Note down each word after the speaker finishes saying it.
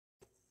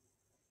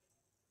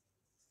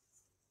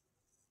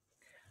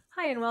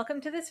Hi, and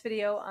welcome to this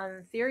video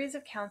on theories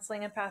of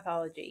counseling and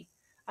pathology.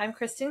 I'm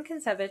Kristen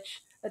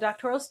Kinsevich, a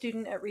doctoral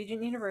student at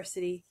Regent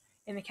University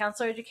in the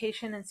Counselor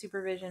Education and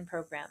Supervision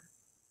program.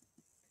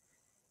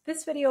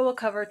 This video will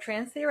cover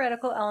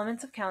trans-theoretical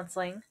elements of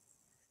counseling,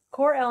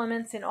 core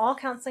elements in all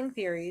counseling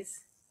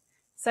theories,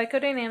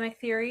 psychodynamic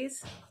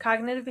theories,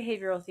 cognitive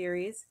behavioral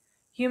theories,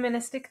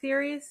 humanistic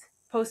theories,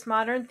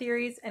 postmodern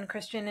theories, and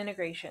Christian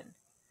integration.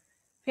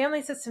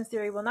 Family systems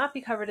theory will not be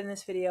covered in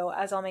this video,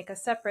 as I'll make a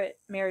separate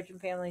marriage and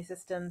family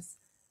systems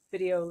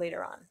video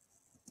later on.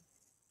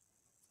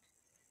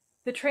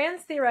 The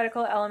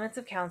trans-theoretical elements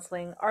of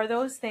counseling are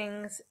those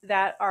things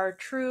that are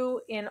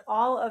true in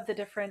all of the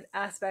different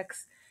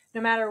aspects, no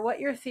matter what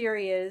your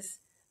theory is.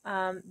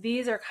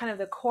 These are kind of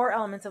the core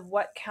elements of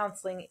what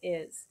counseling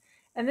is.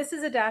 And this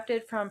is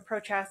adapted from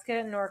Prochaska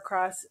and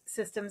Norcross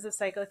Systems of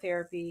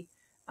Psychotherapy,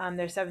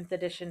 their 7th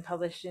edition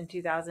published in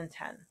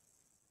 2010.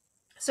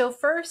 So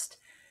first,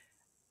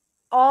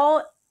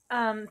 all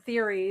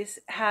theories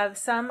have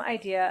some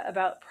idea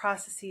about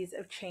processes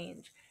of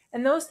change.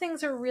 And those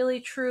things are really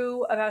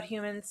true about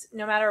humans,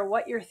 no matter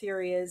what your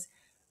theory is.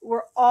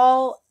 We're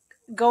all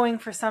going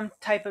for some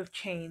type of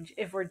change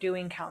if we're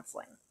doing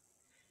counseling.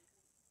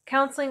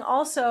 Counseling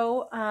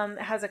also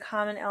has a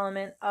common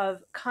element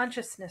of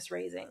consciousness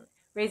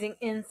raising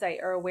insight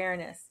or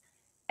awareness.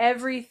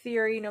 Every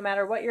theory, no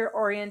matter what your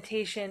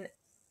orientation,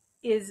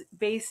 is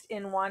based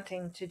in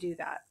wanting to do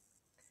that.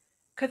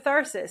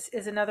 Catharsis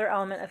is another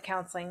element of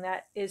counseling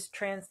that is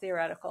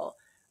trans-theoretical.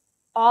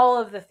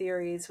 All of the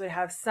theories would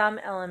have some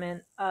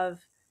element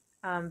of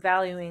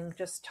valuing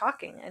just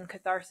talking and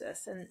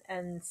catharsis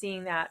and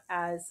seeing that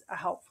as a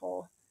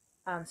helpful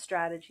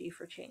strategy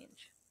for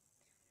change.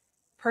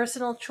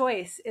 Personal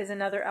choice is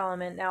another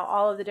element. Now,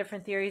 all of the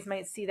different theories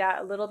might see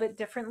that a little bit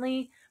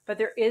differently, but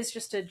there is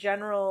just a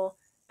general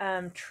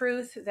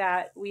truth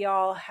that we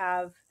all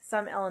have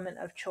some element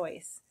of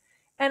choice.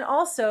 And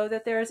also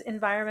that there's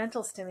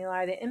environmental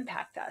stimuli that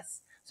impact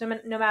us. So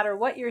no matter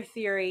what your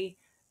theory,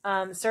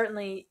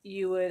 certainly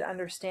you would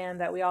understand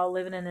that we all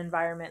live in an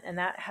environment, and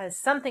that has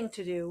something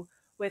to do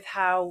with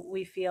how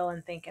we feel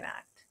and think and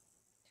act.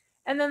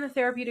 And then the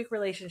therapeutic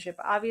relationship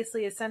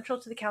obviously is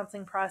central to the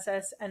counseling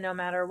process, and no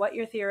matter what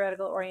your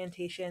theoretical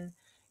orientation,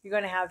 you're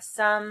going to have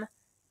some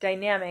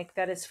dynamic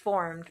that is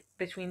formed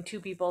between two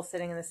people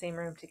sitting in the same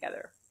room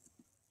together.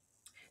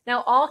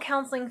 Now, all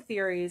counseling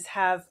theories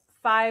have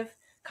 5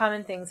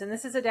 common things, and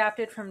this is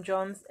adapted from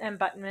Jones and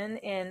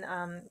Buttman in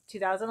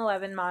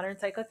 2011 Modern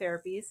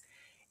Psychotherapies.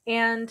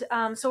 And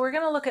so we're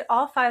going to look at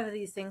all 5 of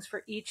these things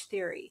for each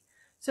theory.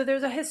 So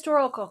there's a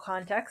historical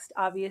context,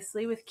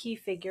 obviously, with key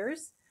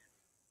figures.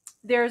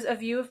 There's a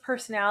view of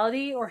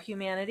personality or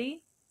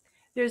humanity.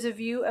 There's a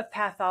view of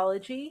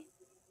pathology.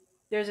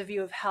 There's a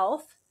view of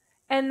health.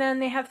 And then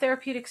they have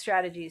therapeutic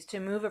strategies to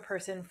move a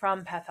person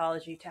from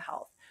pathology to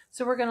health.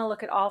 So we're going to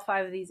look at all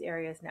 5 of these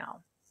areas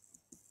now.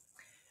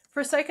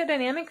 For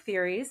psychodynamic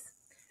theories,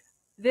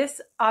 this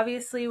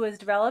obviously was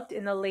developed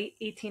in the late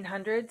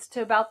 1800s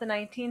to about the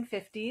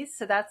 1950s,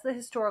 so that's the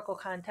historical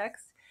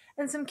context.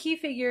 And some key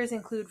figures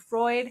include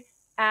Freud,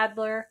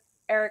 Adler,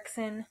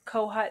 Erikson,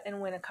 Kohut, and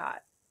Winnicott.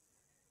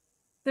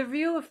 The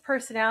view of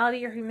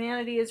personality or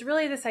humanity is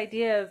really this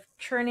idea of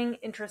churning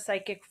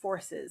intrapsychic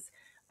forces.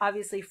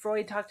 Obviously,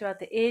 Freud talked about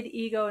the id,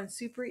 ego, and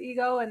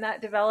superego, and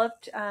that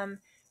developed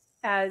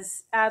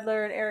as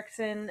Adler and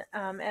Erikson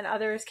and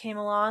others came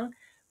along.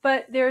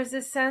 But there's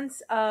this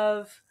sense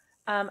of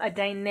a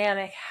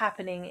dynamic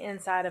happening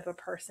inside of a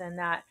person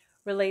that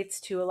relates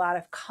to a lot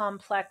of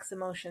complex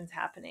emotions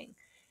happening.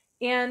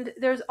 And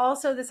there's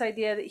also this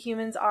idea that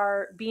humans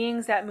are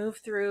beings that move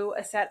through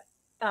a set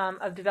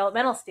of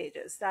developmental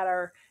stages that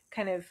are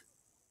kind of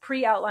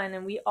pre-outlined,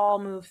 and we all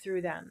move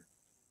through them.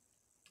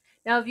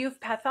 Now, a view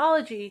of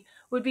pathology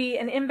would be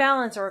an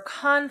imbalance or a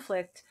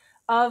conflict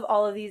of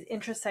all of these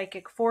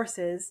intrapsychic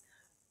forces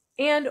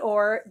and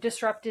or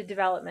disrupted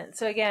development.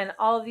 So again,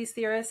 all of these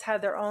theorists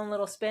have their own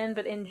little spin,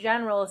 but in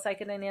general,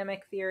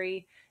 psychodynamic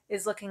theory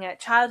is looking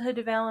at childhood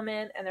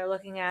development, and they're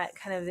looking at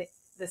kind of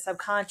the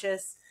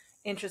subconscious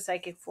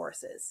intrapsychic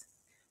forces.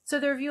 So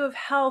their view of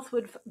health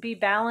would be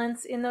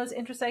balance in those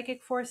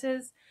intrapsychic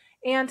forces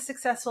and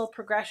successful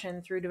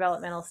progression through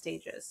developmental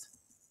stages.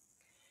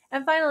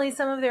 And finally,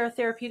 some of their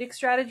therapeutic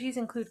strategies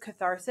include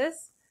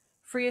catharsis,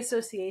 free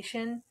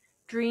association,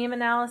 dream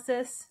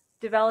analysis,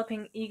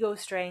 developing ego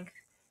strength,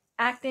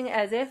 acting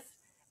as if,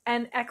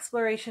 and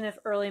exploration of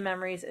early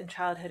memories and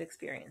childhood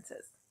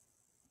experiences.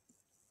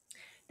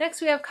 Next,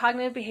 we have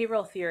cognitive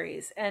behavioral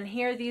theories, and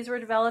here these were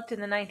developed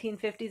in the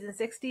 1950s and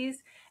 60s,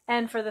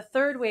 and for the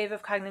third wave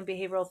of cognitive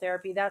behavioral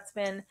therapy, that's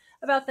been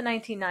about the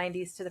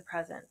 1990s to the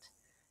present.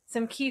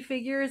 Some key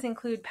figures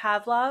include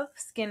Pavlov,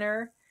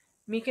 Skinner,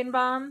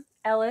 Meichenbaum,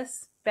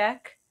 Ellis,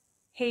 Beck,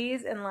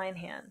 Hayes, and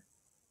Linehan.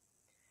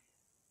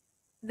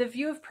 The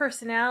view of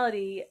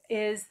personality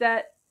is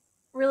that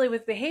really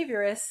with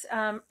behaviorists,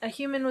 a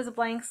human was a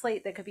blank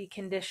slate that could be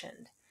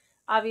conditioned.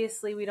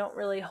 Obviously, we don't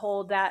really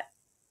hold that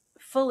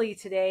fully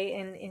today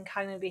in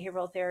cognitive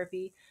behavioral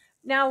therapy.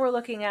 Now we're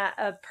looking at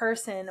a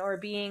person or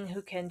being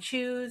who can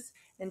choose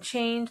and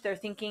change their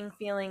thinking,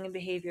 feeling, and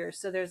behaviors.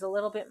 So there's a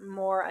little bit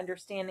more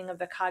understanding of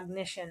the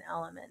cognition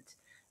element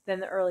than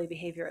the early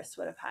behaviorists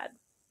would have had.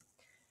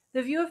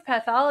 The view of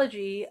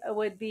pathology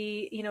would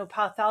be,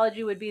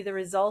 pathology would be the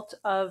result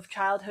of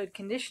childhood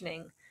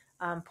conditioning,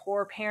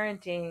 poor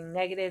parenting,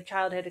 negative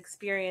childhood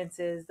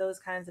experiences, those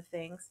kinds of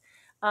things.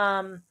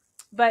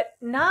 But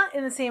not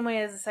in the same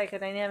way as the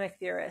psychodynamic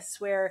theorists,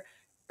 where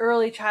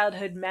early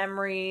childhood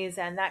memories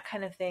and that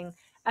kind of thing,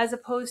 as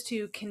opposed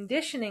to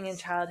conditioning in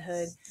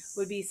childhood,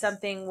 would be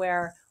something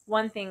where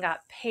one thing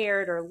got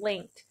paired or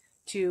linked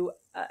to,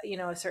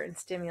 a certain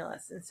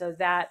stimulus. And so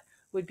that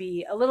would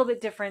be a little bit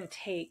different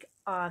take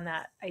on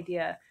that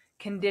idea,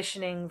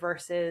 conditioning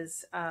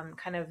versus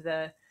kind of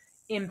the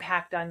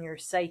impact on your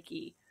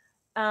psyche.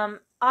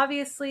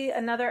 Obviously,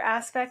 another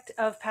aspect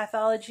of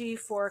pathology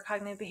for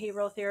cognitive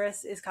behavioral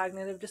theorists is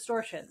cognitive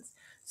distortions.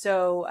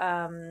 So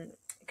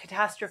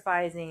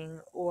catastrophizing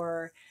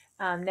or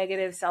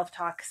negative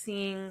self-talk,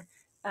 seeing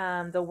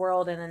the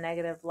world in a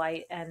negative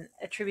light and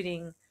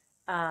attributing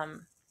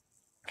kind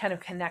of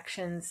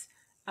connections,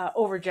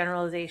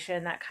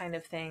 overgeneralization, that kind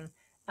of thing,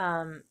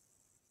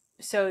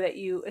 so that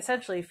you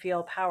essentially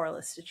feel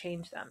powerless to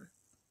change them.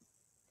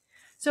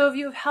 So a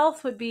view of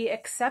health would be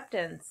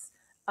acceptance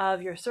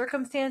of your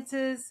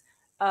circumstances,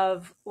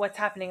 of what's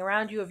happening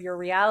around you, of your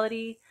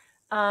reality.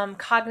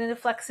 Cognitive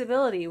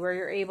flexibility, where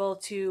you're able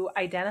to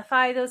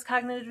identify those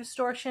cognitive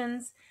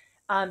distortions,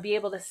 be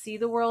able to see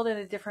the world in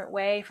a different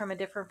way from a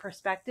different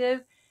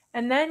perspective.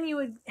 And then you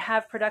would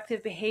have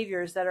productive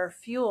behaviors that are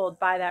fueled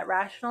by that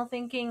rational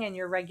thinking and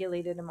your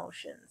regulated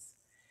emotions.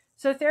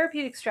 So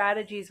therapeutic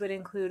strategies would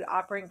include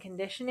operant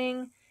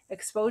conditioning,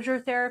 exposure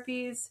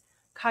therapies,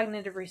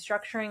 cognitive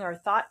restructuring or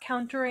thought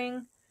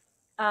countering,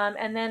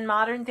 and then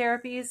modern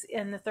therapies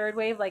in the third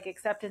wave, like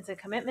acceptance and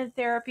commitment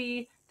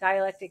therapy,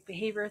 dialectic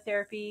behavior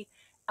therapy,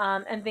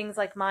 and things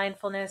like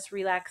mindfulness,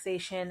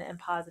 relaxation, and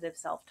positive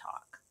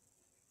self-talk.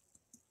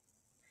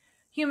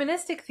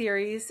 Humanistic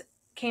theories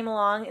came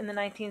along in the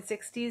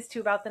 1960s to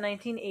about the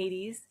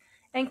 1980s,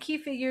 and key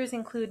figures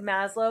include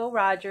Maslow,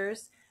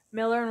 Rogers,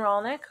 Miller and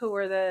Rolnick, who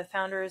were the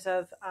founders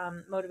of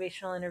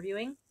motivational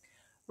interviewing,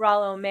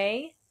 Rollo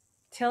May,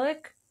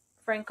 Tillich,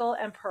 Frankl,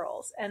 and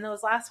Pearls. And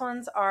those last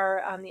ones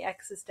are the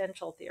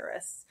existential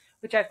theorists,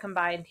 which I've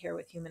combined here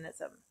with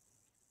humanism.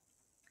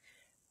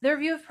 Their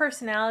view of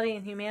personality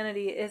and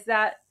humanity is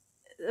that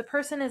the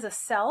person is a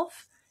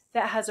self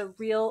that has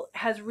real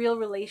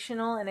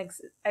relational and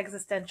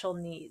existential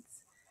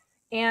needs.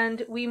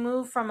 And we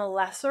move from a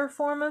lesser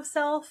form of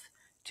self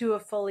to a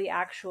fully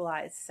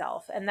actualized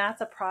self. And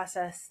that's a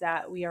process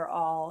that we are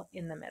all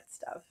in the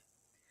midst of.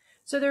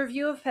 So their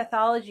view of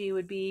pathology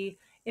would be,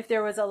 if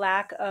there was a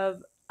lack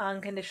of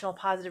unconditional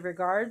positive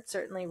regard,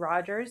 certainly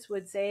Rogers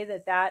would say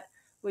that that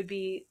would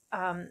be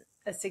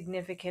a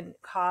significant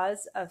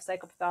cause of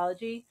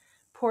psychopathology,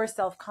 poor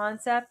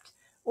self-concept,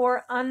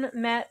 or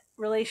unmet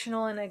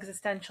relational and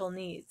existential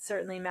needs.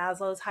 Certainly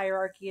Maslow's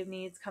hierarchy of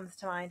needs comes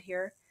to mind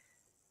here.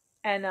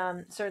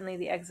 And certainly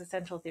the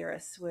existential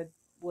theorists would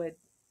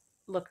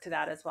look to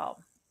that as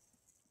well.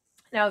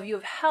 Now, a view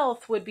of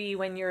health would be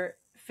when your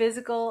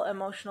physical,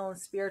 emotional, and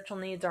spiritual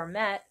needs are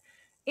met,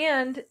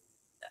 and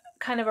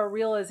kind of a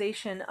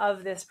realization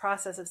of this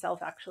process of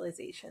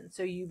self-actualization.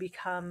 So you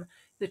become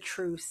the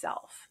true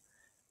self.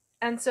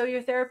 And so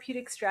your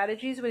therapeutic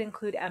strategies would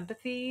include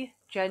empathy,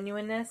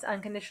 genuineness,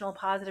 unconditional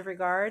positive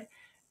regard,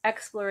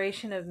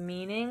 exploration of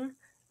meaning,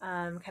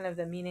 kind of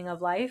the meaning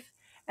of life,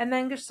 and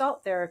then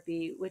Gestalt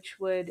therapy, which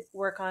would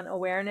work on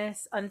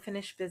awareness,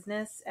 unfinished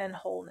business, and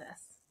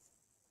wholeness.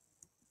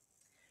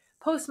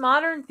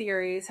 Postmodern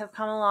theories have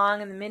come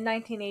along in the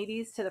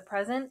mid-1980s to the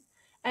present,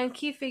 and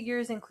key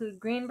figures include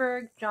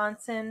Greenberg,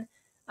 Johnson,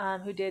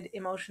 who did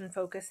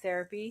emotion-focused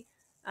therapy,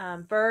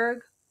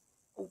 Berg,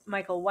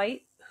 Michael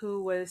White,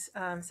 who was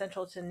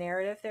central to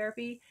narrative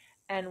therapy,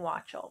 and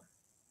Watchell.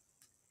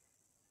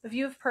 The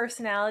view of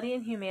personality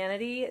and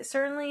humanity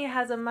certainly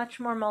has a much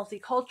more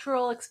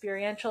multicultural,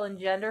 experiential, and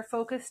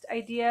gender-focused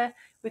idea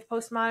with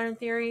postmodern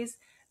theories.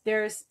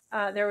 There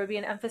would be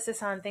an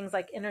emphasis on things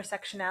like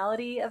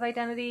intersectionality of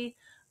identity,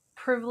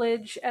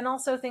 privilege, and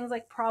also things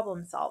like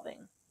problem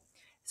solving.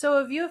 So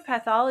a view of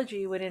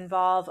pathology would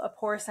involve a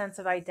poor sense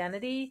of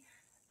identity,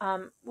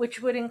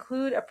 which would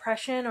include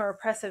oppression or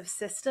oppressive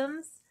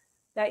systems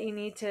that you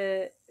need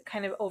to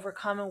kind of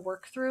overcome and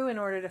work through in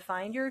order to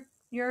find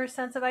your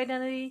sense of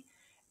identity,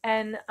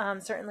 and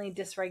certainly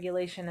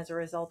dysregulation as a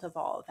result of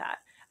all of that.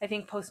 I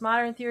think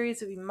postmodern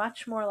theories would be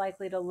much more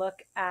likely to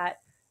look at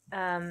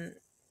kind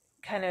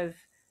of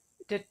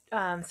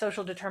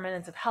social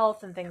determinants of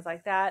health and things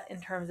like that in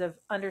terms of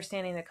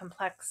understanding the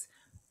complex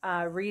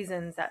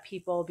reasons that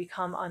people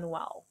become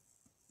unwell.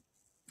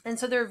 And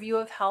so their view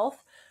of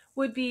health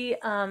would be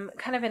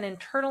kind of an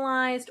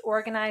internalized,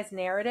 organized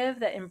narrative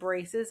that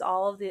embraces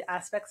all of the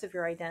aspects of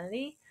your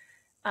identity.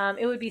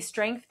 It would be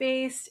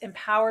strength-based,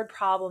 empowered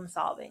problem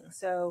solving.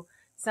 So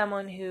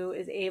someone who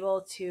is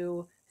able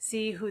to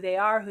see who they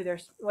are,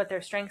 what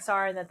their strengths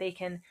are, and that they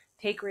can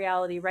take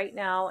reality right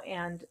now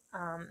and,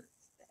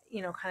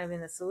 kind of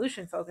in the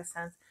solution focused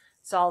sense,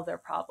 solve their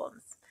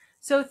problems.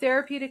 So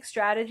therapeutic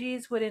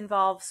strategies would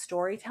involve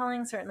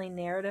storytelling. Certainly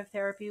narrative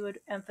therapy would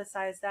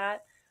emphasize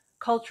that.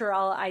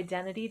 Cultural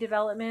identity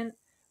development,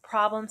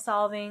 problem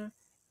solving,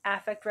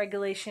 affect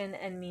regulation,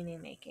 and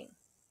meaning making.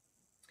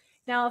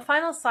 Now, a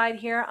final slide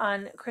here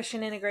on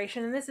Christian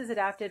integration, and this is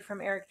adapted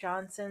from Eric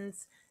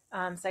Johnson's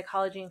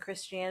Psychology and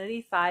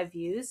Christianity, 5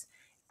 Views.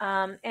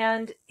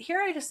 And here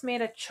I just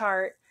made a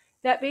chart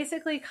that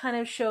basically kind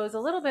of shows a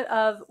little bit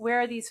of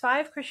where these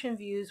 5 Christian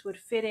views would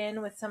fit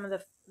in with some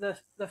of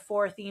the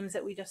 4 themes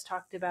that we just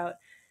talked about.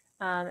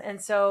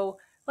 And so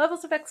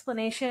levels of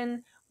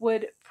explanation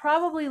would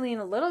probably lean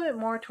a little bit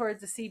more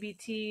towards the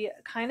CBT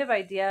kind of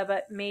idea,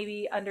 but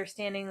maybe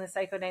understanding the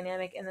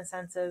psychodynamic in the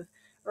sense of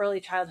early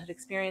childhood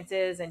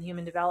experiences and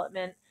human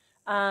development.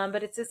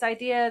 But it's this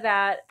idea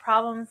that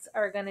problems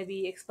are going to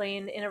be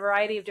explained in a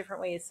variety of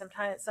different ways.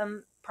 Sometimes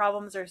some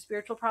problems are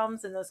spiritual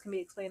problems, and those can be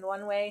explained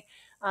one way.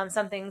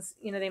 Some things,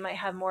 they might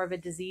have more of a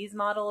disease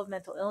model of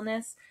mental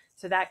illness,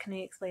 so that can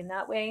be explained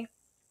that way.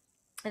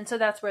 And so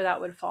that's where that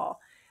would fall.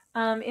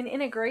 In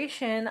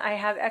integration, I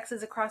have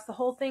X's across the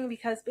whole thing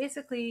because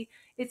basically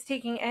it's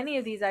taking any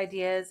of these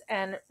ideas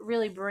and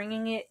really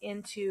bringing it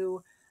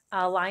into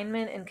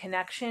alignment and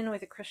connection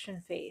with a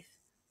Christian faith.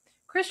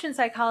 Christian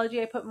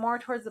psychology, I put more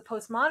towards the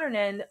postmodern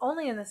end,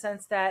 only in the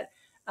sense that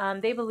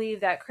they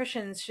believe that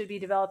Christians should be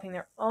developing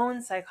their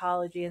own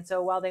psychology. And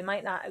so while they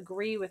might not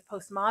agree with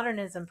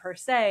postmodernism per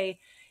se,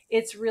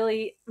 it's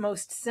really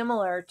most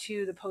similar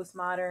to the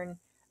postmodern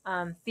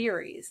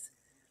theories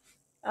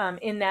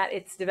in that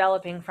it's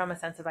developing from a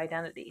sense of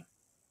identity.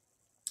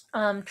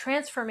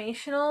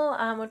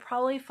 Transformational would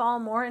probably fall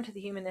more into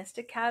the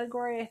humanistic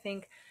category. I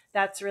think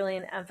that's really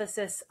an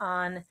emphasis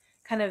on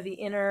kind of the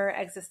inner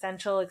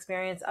existential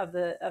experience of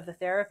the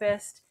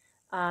therapist,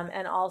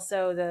 and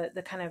also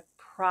the kind of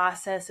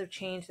process of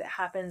change that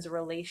happens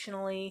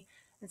relationally.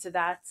 And so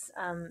that's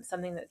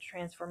something that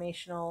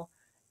transformational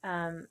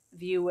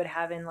view would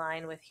have in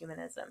line with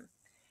humanism.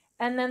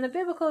 And then the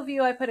biblical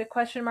view, I put a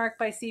question mark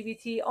by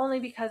CBT only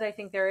because I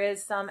think there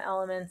is some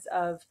elements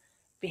of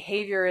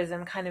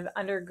behaviorism kind of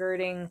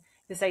undergirding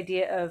this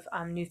idea of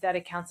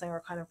nouthetic counseling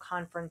or kind of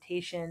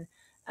confrontation.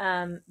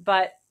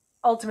 But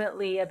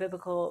ultimately, a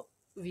biblical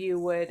view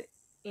would,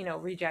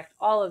 reject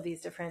all of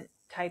these different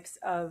types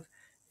of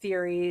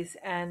theories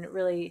and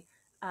really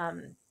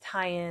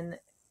tie in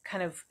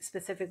kind of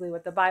specifically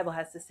what the Bible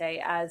has to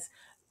say as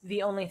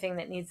the only thing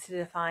that needs to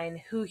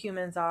define who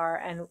humans are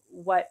and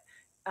what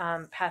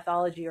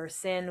pathology or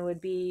sin would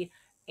be,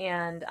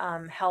 and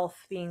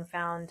health being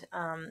found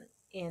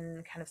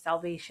in kind of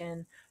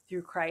salvation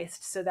through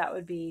Christ. So that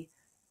would be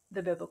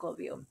the biblical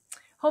view.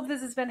 Hope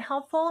this has been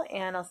helpful,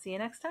 and I'll see you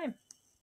next time.